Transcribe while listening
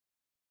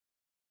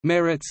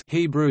Meretz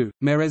Hebrew,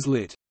 Meretz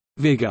lit.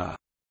 Vigor,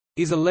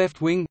 is a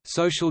left-wing,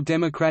 social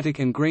democratic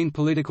and green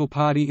political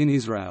party in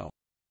Israel.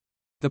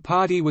 The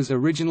party was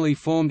originally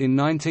formed in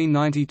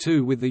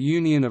 1992 with the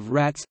union of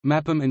Ratz,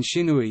 Mapam and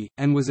Shinui,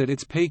 and was at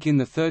its peak in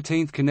the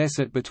 13th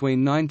Knesset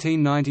between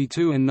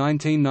 1992 and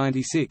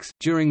 1996,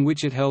 during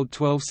which it held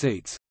 12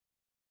 seats.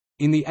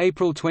 In the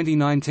April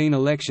 2019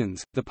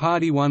 elections, the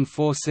party won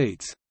 4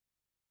 seats.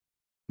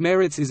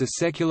 Meretz is a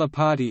secular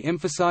party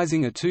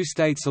emphasizing a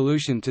two-state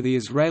solution to the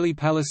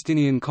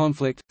Israeli-Palestinian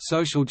conflict,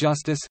 social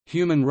justice,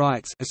 human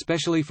rights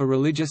especially for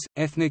religious,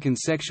 ethnic and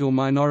sexual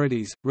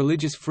minorities,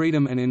 religious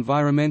freedom and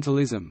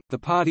environmentalism. The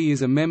party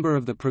is a member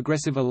of the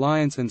Progressive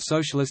Alliance and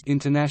Socialist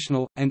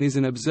International, and is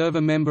an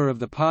observer member of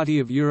the Party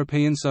of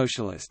European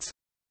Socialists.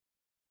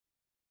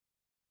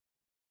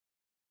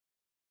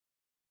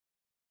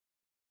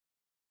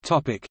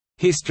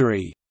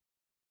 History.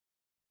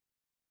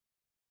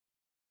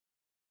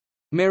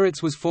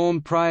 Meretz was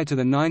formed prior to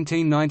the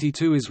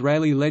 1992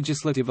 Israeli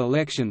legislative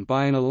election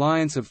by an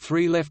alliance of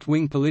 3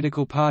 left-wing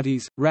political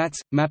parties, Ratz,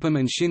 Mapam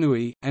and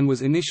Shinui, and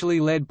was initially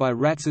led by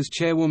Ratz's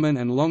chairwoman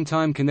and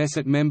longtime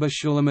Knesset member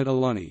Shulamit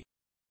Aloni.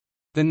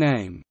 The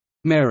name,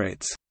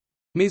 Meretz,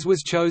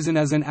 was chosen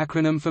as an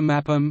acronym for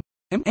Mapam,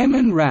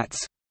 and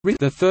Ratz.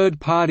 The third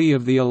party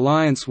of the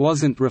alliance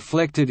wasn't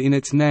reflected in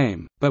its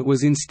name, but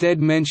was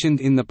instead mentioned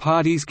in the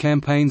party's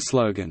campaign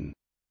slogan.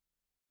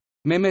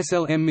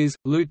 Memesel Emmiz,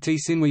 Lut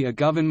Sinwi, a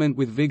government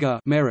with vigor,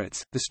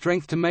 Meretz, the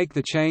strength to make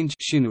the change,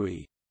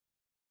 Shinui.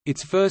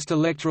 Its first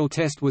electoral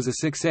test was a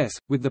success,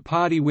 with the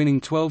party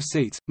winning 12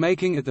 seats,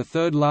 making it the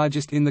third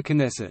largest in the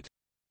Knesset.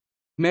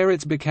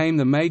 Meretz became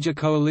the major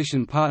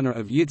coalition partner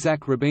of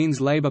Yitzhak Rabin's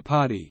Labour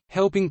Party,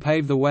 helping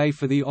pave the way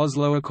for the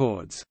Oslo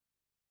Accords.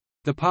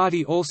 The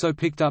party also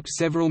picked up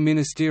several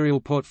ministerial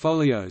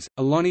portfolios.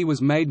 Aloni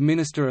was made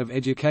Minister of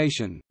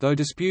Education, though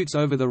disputes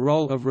over the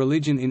role of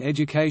religion in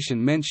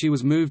education meant she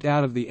was moved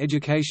out of the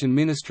Education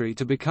Ministry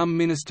to become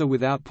Minister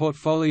without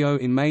portfolio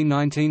in May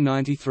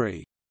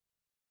 1993.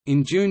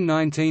 In June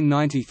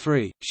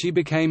 1993, she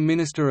became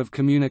Minister of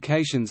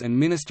Communications and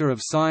Minister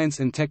of Science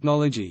and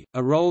Technology,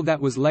 a role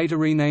that was later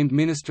renamed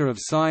Minister of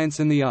Science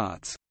and the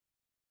Arts.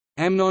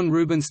 Amnon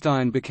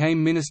Rubinstein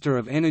became Minister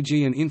of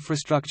Energy and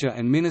Infrastructure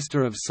and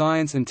Minister of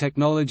Science and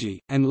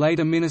Technology, and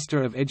later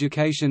Minister of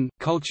Education,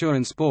 Culture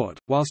and Sport,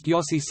 whilst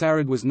Yossi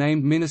Sarid was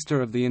named Minister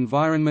of the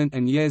Environment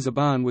and Yair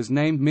Zaban was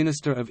named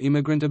Minister of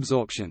Immigrant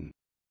Absorption.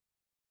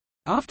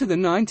 After the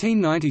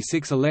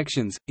 1996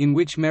 elections, in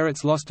which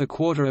Meretz lost a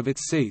quarter of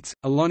its seats,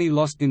 Aloni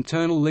lost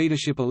internal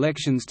leadership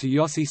elections to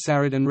Yossi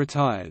Sarid and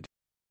retired.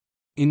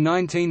 In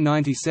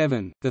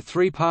 1997, the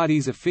 3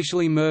 parties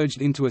officially merged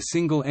into a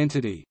single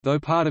entity, though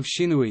part of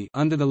Shinui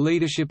under the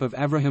leadership of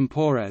Avraham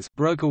Poraz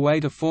broke away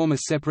to form a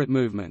separate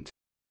movement.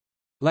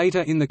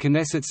 Later in the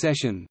Knesset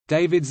session,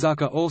 David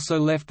Zucker also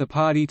left the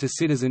party to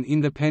sit as an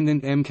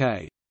independent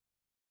MK.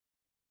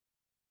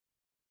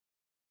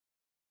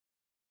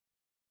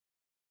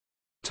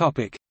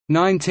 Topic: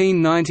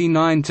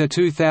 1999 to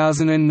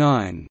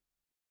 2009.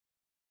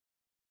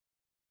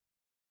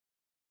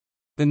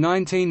 The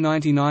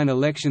 1999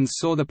 elections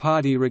saw the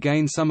party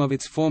regain some of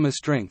its former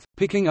strength,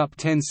 picking up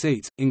 10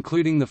 seats,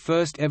 including the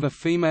first ever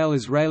female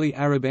Israeli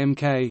Arab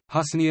MK,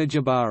 Husnia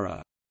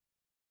Jabara.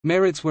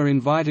 Meretz were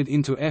invited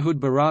into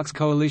Ehud Barak's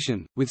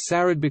coalition, with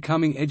Sarid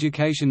becoming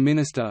Education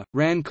Minister,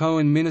 Ran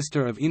Cohen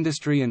Minister of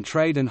Industry and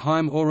Trade and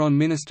Haim Oron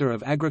Minister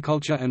of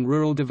Agriculture and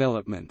Rural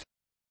Development.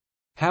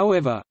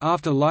 However,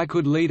 after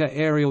Likud leader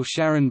Ariel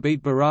Sharon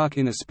beat Barak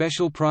in a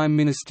special prime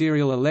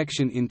ministerial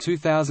election in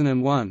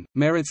 2001,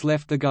 Meretz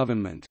left the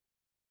government.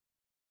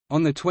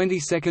 On the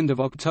 22nd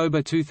of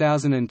October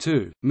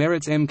 2002,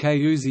 Meretz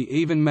MK Uzi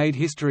even made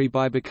history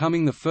by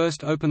becoming the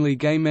first openly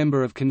gay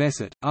member of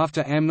Knesset,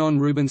 after Amnon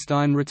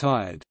Rubinstein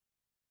retired.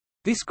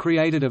 This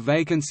created a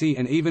vacancy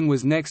and even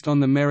was next on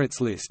the Meretz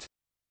list.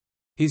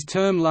 His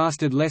term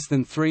lasted less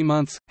than 3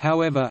 months,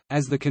 however,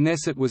 as the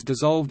Knesset was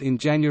dissolved in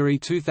January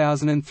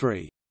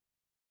 2003.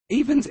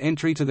 Even's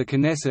entry to the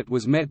Knesset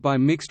was met by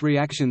mixed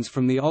reactions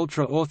from the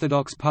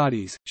ultra-Orthodox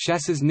parties.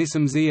 Shas's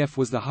Nissim Zieff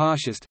was the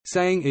harshest,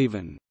 saying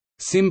Even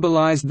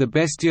symbolized the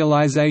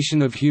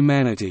bestialization of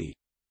humanity,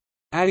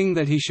 adding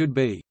that he should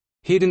be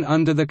hidden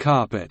under the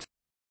carpet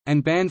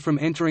and banned from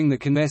entering the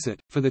Knesset.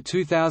 For the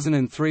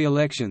 2003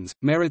 elections,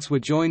 Meretz were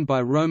joined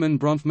by Roman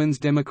Bronfman's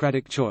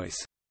Democratic Choice.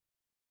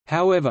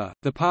 However,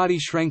 the party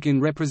shrank in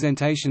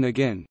representation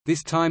again,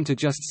 this time to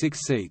just 6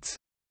 seats.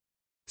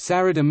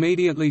 Sarid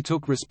immediately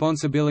took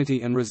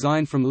responsibility and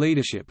resigned from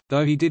leadership,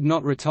 though he did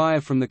not retire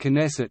from the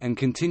Knesset and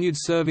continued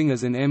serving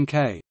as an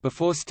MK,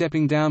 before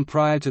stepping down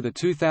prior to the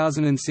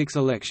 2006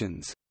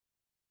 elections.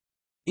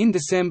 In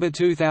December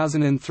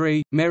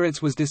 2003,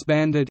 Meretz was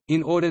disbanded,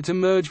 in order to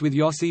merge with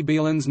Yossi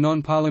Bialin's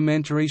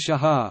non-parliamentary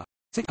Shahar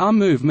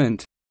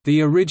movement.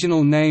 The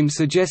original name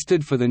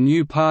suggested for the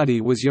new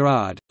party was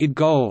Yarad,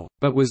 Idgol,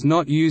 but was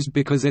not used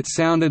because it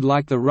sounded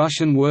like the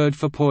Russian word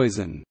for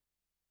poison.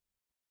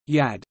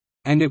 Yad.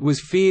 and it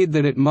was feared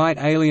that it might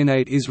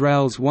alienate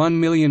Israel's 1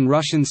 million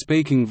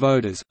Russian-speaking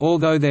voters,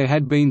 although there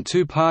had been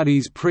two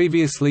parties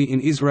previously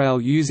in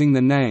Israel using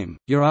the name,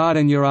 Yarad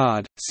and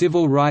Yarad,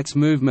 civil rights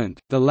movement,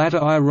 the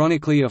latter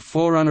ironically a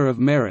forerunner of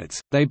Meretz.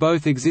 They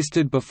both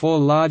existed before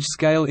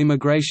large-scale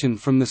immigration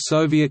from the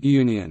Soviet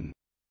Union.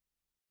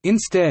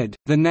 Instead,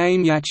 the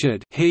name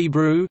Yachad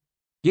Hebrew,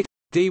 Yid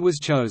was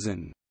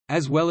chosen,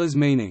 as well as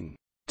meaning,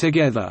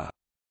 together.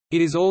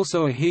 It is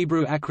also a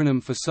Hebrew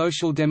acronym for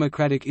Social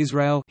Democratic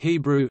Israel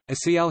Hebrew,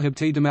 Asial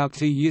Habti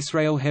Demokrati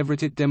Yisrael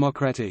Hevratit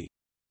Demokrati.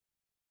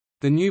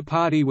 The new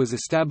party was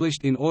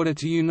established in order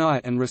to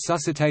unite and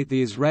resuscitate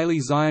the Israeli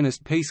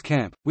Zionist peace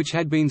camp, which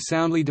had been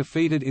soundly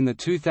defeated in the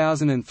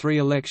 2003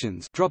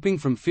 elections, dropping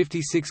from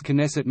 56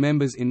 Knesset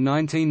members in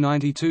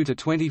 1992 to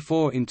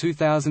 24 in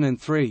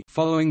 2003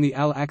 following the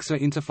Al-Aqsa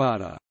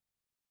Intifada.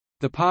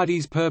 The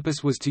party's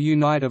purpose was to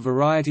unite a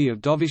variety of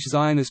dovish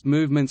Zionist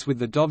movements with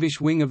the dovish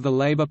wing of the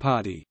Labour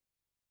Party.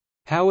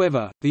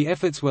 However, the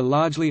efforts were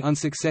largely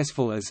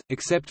unsuccessful as,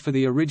 except for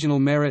the original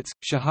Meretz,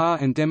 Shahar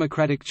and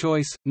Democratic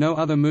Choice, no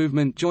other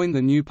movement joined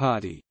the new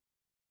party.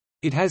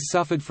 It has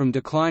suffered from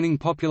declining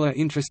popular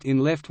interest in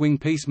left-wing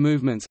peace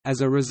movements,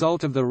 as a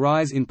result of the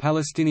rise in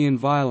Palestinian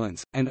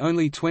violence, and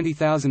only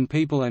 20,000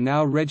 people are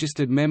now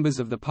registered members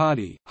of the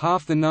party,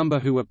 half the number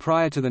who were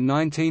prior to the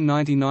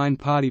 1999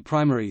 party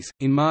primaries.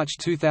 In March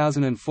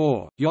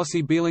 2004,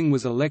 Yossi Bieling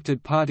was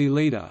elected party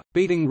leader,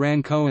 beating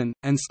Ran Cohen,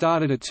 and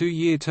started a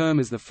two-year term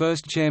as the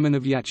first chairman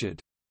of Yachad.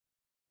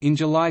 In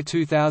July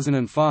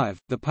 2005,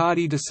 the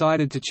party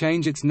decided to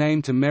change its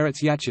name to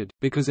Meretz Yachad,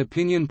 because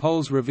opinion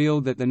polls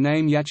revealed that the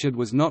name Yachad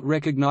was not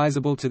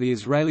recognizable to the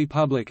Israeli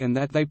public and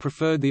that they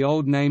preferred the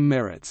old name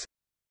Meretz.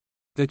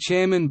 The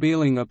chairman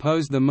Bieling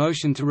opposed the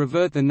motion to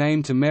revert the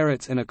name to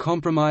Meretz, and a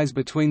compromise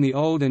between the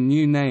old and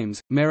new names,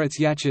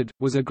 Meretz Yachad,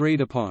 was agreed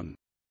upon.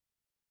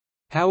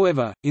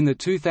 However, in the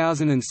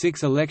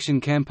 2006 election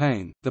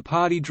campaign, the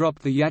party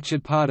dropped the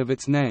Yachad part of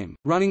its name,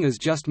 running as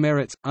just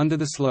Meretz, under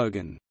the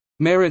slogan,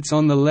 "Meretz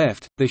on the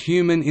left, the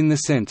human in the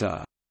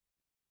center."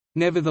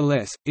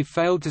 Nevertheless, it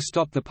failed to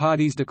stop the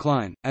party's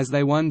decline, as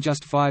they won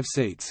just 5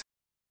 seats.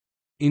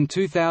 In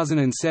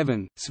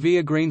 2007,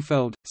 Svea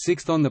Greenfeld,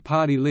 sixth on the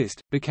party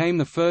list, became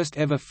the first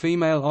ever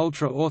female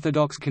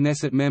ultra-Orthodox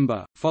Knesset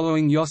member,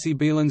 following Yossi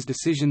Bieling's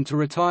decision to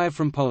retire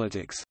from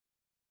politics.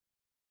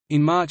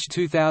 In March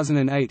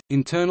 2008,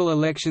 internal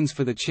elections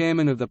for the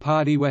chairman of the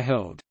party were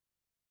held.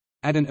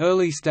 At an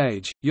early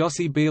stage,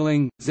 Yossi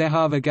Bieling,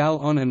 Zehava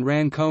Gal-On and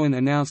Ran Cohen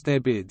announced their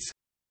bids.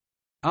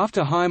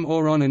 After Chaim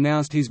Oron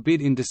announced his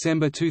bid in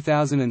December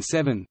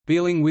 2007,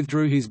 Bieling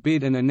withdrew his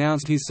bid and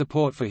announced his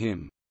support for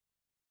him.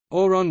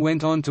 Oron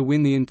went on to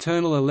win the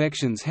internal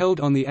elections held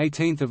on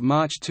 18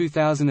 March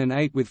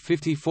 2008 with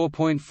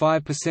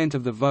 54.5%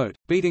 of the vote,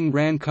 beating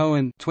Ran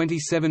Cohen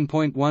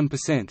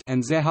 27.1%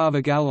 and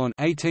Zehava Gal-On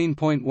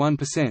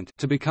 18.1%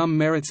 to become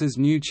Meretz's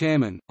new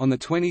chairman. On the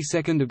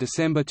 22nd of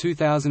December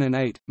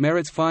 2008,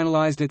 Meretz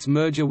finalized its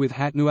merger with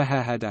Hatnua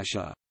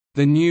HaHadasha,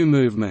 the new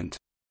movement,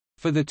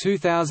 for the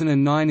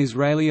 2009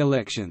 Israeli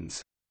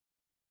elections.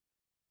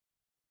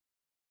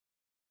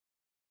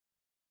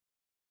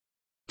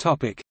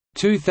 Topic: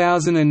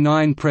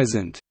 2009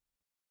 present.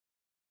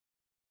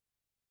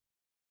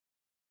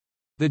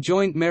 The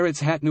joint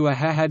Meretz Hatnua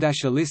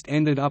HaHadasha list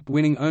ended up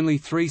winning only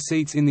 3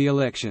 seats in the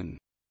election.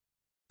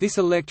 This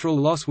electoral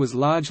loss was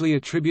largely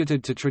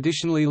attributed to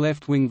traditionally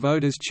left-wing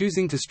voters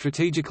choosing to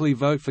strategically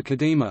vote for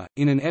Kadima,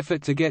 in an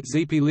effort to get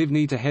Tzipi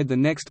Livni to head the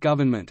next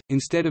government,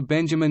 instead of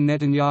Benjamin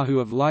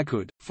Netanyahu of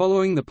Likud.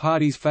 Following the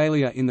party's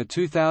failure in the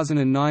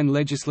 2009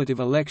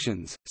 legislative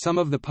elections, some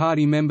of the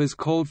party members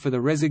called for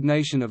the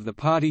resignation of the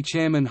party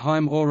chairman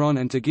Chaim Oron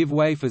and to give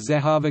way for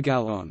Zehava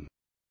Gal-On.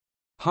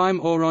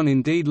 Chaim Oron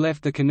indeed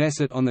left the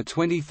Knesset on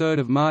 23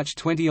 March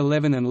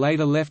 2011 and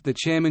later left the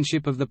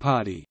chairmanship of the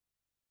party.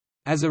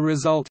 As a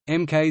result,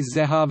 MKs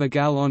Zehava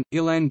Gal-On,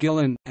 Ilan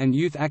Gillen, and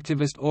youth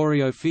activist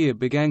Ori Ophir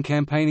began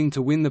campaigning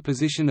to win the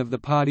position of the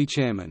party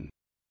chairman.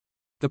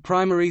 The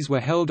primaries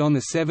were held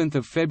on 7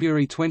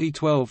 February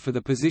 2012 for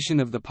the position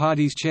of the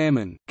party's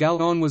chairman.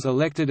 Gal-On was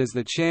elected as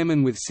the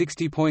chairman with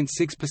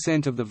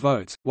 60.6% of the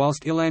votes,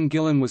 whilst Ilan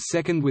Gillen was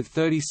second with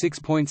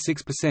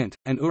 36.6%,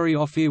 and Uri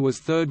Ophir was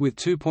third with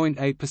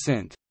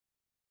 2.8%.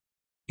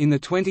 In the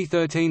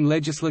 2013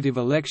 legislative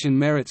election,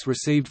 Meretz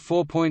received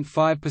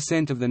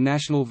 4.5% of the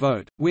national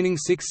vote, winning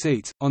 6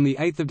 seats. On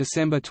 8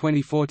 December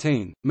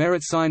 2014,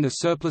 Meretz signed a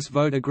surplus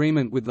vote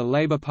agreement with the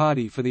Labour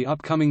Party for the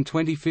upcoming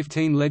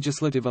 2015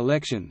 legislative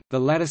election, the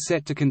latter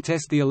set to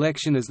contest the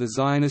election as the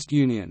Zionist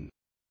Union.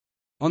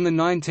 On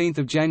 19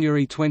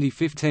 January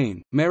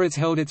 2015, Meretz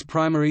held its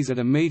primaries at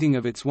a meeting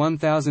of its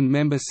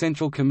 1,000-member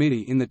Central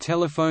Committee in the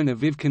Telephone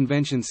Aviv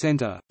Convention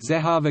Center.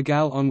 Zehava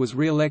Gal-On was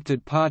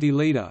re-elected party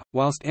leader,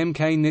 whilst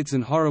MK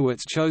Nitzan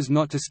Horowitz chose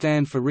not to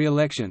stand for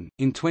re-election.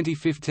 In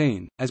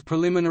 2015, as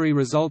preliminary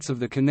results of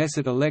the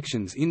Knesset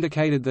elections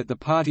indicated that the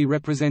party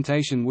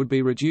representation would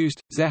be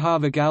reduced,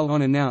 Zehava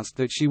Gal-On announced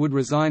that she would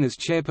resign as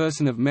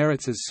chairperson of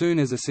Meretz as soon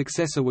as a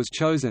successor was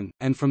chosen,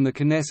 and from the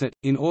Knesset,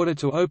 in order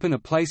to open a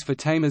place for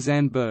Tamar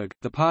Zand Zandberg,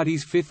 the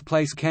party's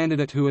fifth-place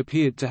candidate who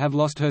appeared to have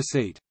lost her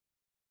seat.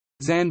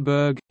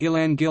 Zandberg,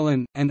 Ilan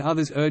Gillan, and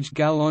others urged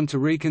Gallon to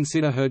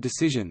reconsider her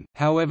decision.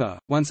 However,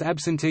 once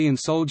absentee and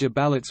soldier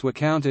ballots were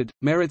counted,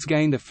 Meretz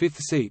gained a fifth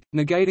seat,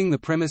 negating the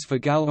premise for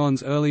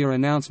Gallon's earlier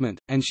announcement,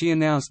 and she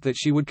announced that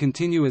she would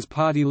continue as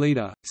party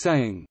leader,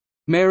 saying,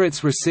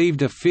 "Meretz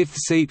received a fifth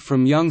seat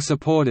from young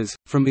supporters,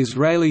 from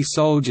Israeli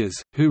soldiers,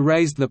 who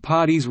raised the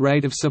party's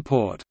rate of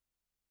support.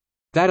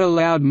 That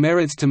allowed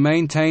Meretz to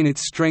maintain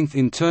its strength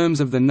in terms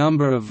of the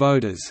number of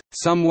voters,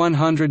 some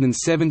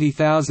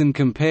 170,000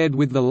 compared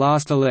with the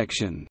last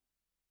election.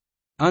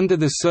 Under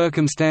the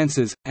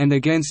circumstances, and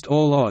against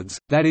all odds,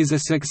 that is a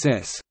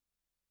success."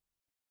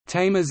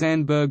 Tamar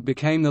Zandberg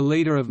became the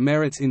leader of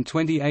Meretz in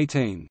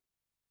 2018.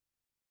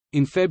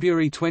 In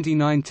February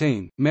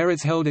 2019,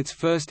 Meretz held its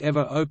first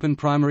ever open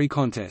primary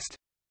contest.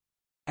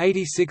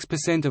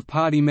 86% of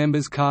party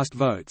members cast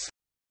votes.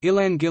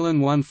 Ilan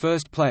Gillan won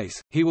first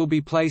place. He will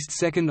be placed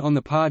second on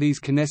the party's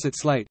Knesset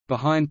slate,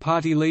 behind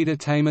party leader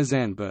Tamar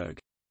Zandberg.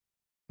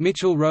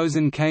 Mitchell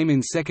Rosen came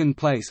in second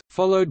place,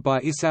 followed by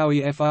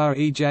Isawi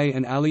Frej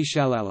and Ali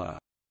Shalala.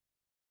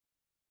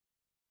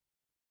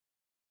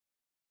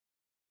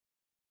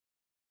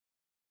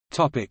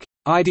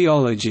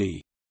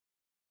 Ideology.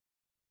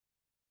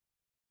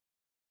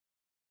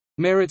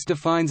 Meretz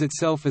defines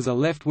itself as a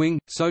left-wing,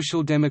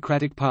 social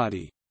democratic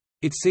party.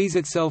 It sees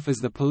itself as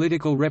the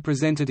political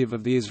representative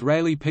of the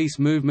Israeli peace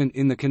movement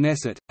in the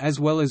Knesset, as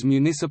well as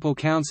municipal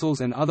councils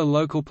and other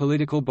local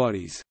political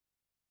bodies.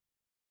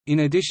 In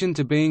addition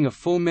to being a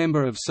full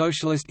member of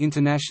Socialist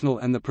International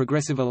and the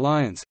Progressive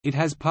Alliance, it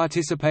has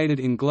participated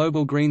in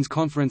Global Greens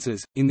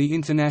conferences. In the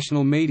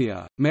international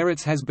media,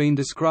 Meretz has been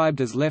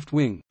described as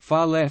left-wing,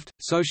 far-left,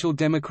 social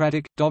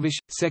democratic, dovish,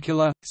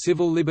 secular,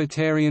 civil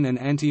libertarian and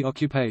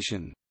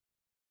anti-occupation.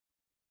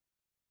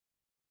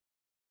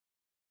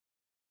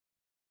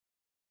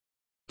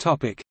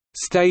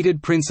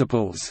 Stated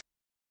principles.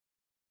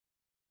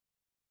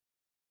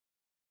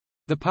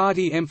 The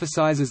party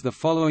emphasizes the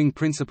following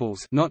principles,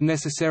 not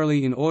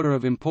necessarily in order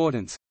of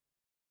importance: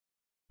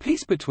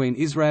 peace between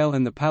Israel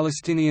and the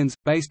Palestinians,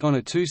 based on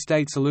a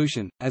two-state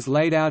solution, as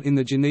laid out in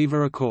the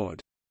Geneva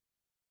Accord;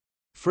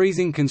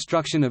 freezing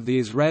construction of the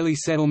Israeli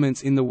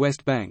settlements in the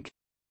West Bank;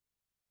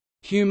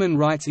 human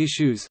rights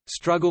issues,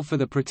 struggle for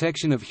the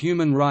protection of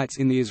human rights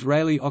in the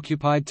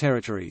Israeli-occupied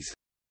territories;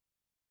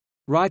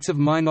 rights of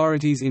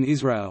minorities in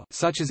Israel,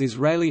 such as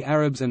Israeli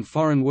Arabs and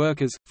foreign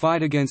workers,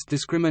 fight against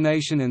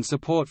discrimination and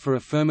support for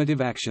affirmative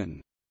action;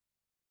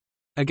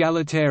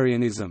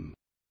 egalitarianism;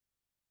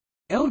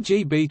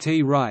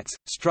 LGBT rights,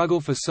 struggle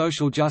for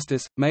social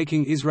justice,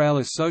 making Israel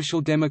a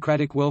social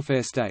democratic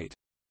welfare state;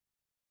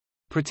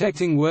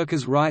 protecting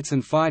workers' rights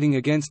and fighting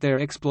against their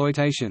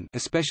exploitation,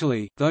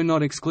 especially, though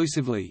not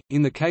exclusively,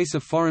 in the case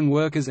of foreign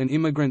workers and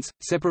immigrants;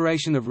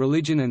 separation of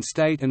religion and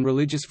state and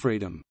religious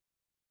freedom;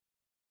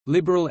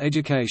 liberal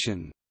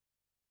education;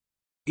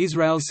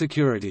 Israel's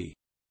security;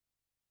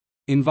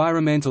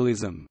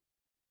 environmentalism.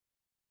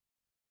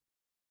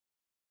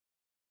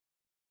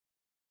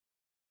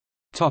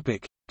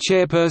 Topic: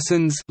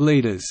 Chairpersons,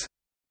 leaders.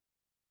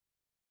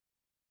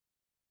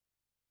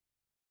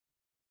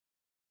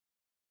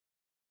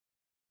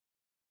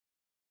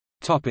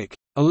 Topic: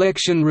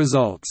 Election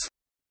results.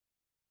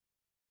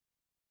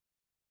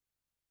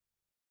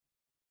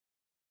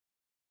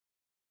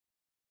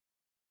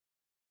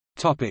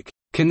 Topic: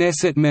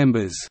 Knesset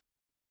members.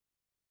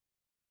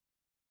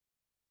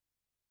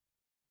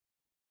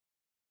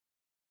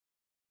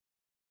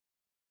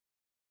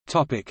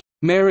 Topic: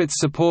 Meretz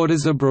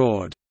supporters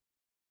abroad.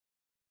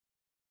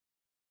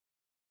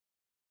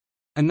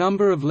 A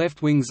number of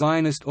left-wing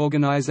Zionist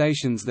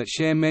organizations that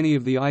share many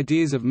of the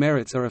ideas of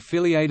Meretz are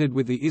affiliated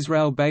with the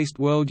Israel-based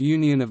World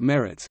Union of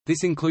Meretz.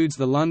 This includes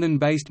the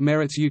London-based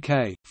Meretz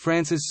UK,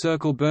 France's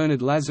Circle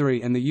Bernard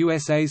Lazare and the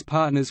USA's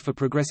Partners for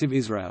Progressive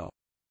Israel.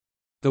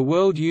 The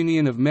World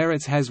Union of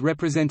Meretz has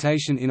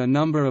representation in a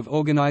number of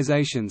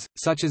organizations,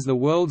 such as the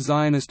World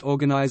Zionist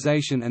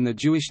Organization and the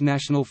Jewish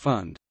National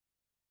Fund.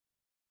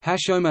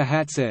 Hashomer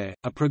Hatzair,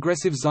 a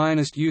progressive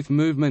Zionist youth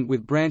movement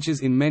with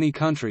branches in many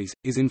countries,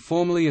 is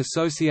informally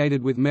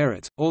associated with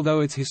Meretz,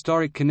 although its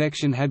historic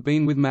connection had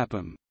been with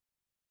Mapam.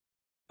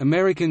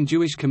 American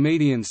Jewish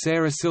comedian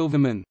Sarah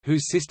Silverman,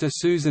 whose sister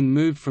Susan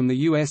moved from the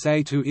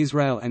USA to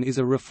Israel and is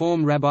a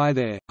Reform rabbi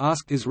there,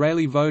 asked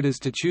Israeli voters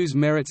to choose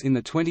Meretz in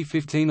the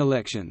 2015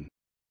 election.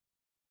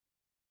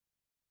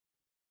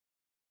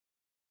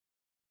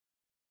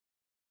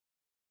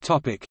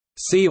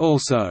 See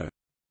also: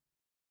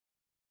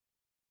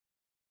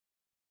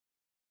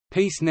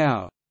 Peace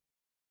Now,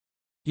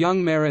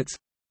 Young Meretz,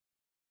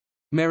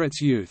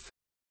 Meretz Youth.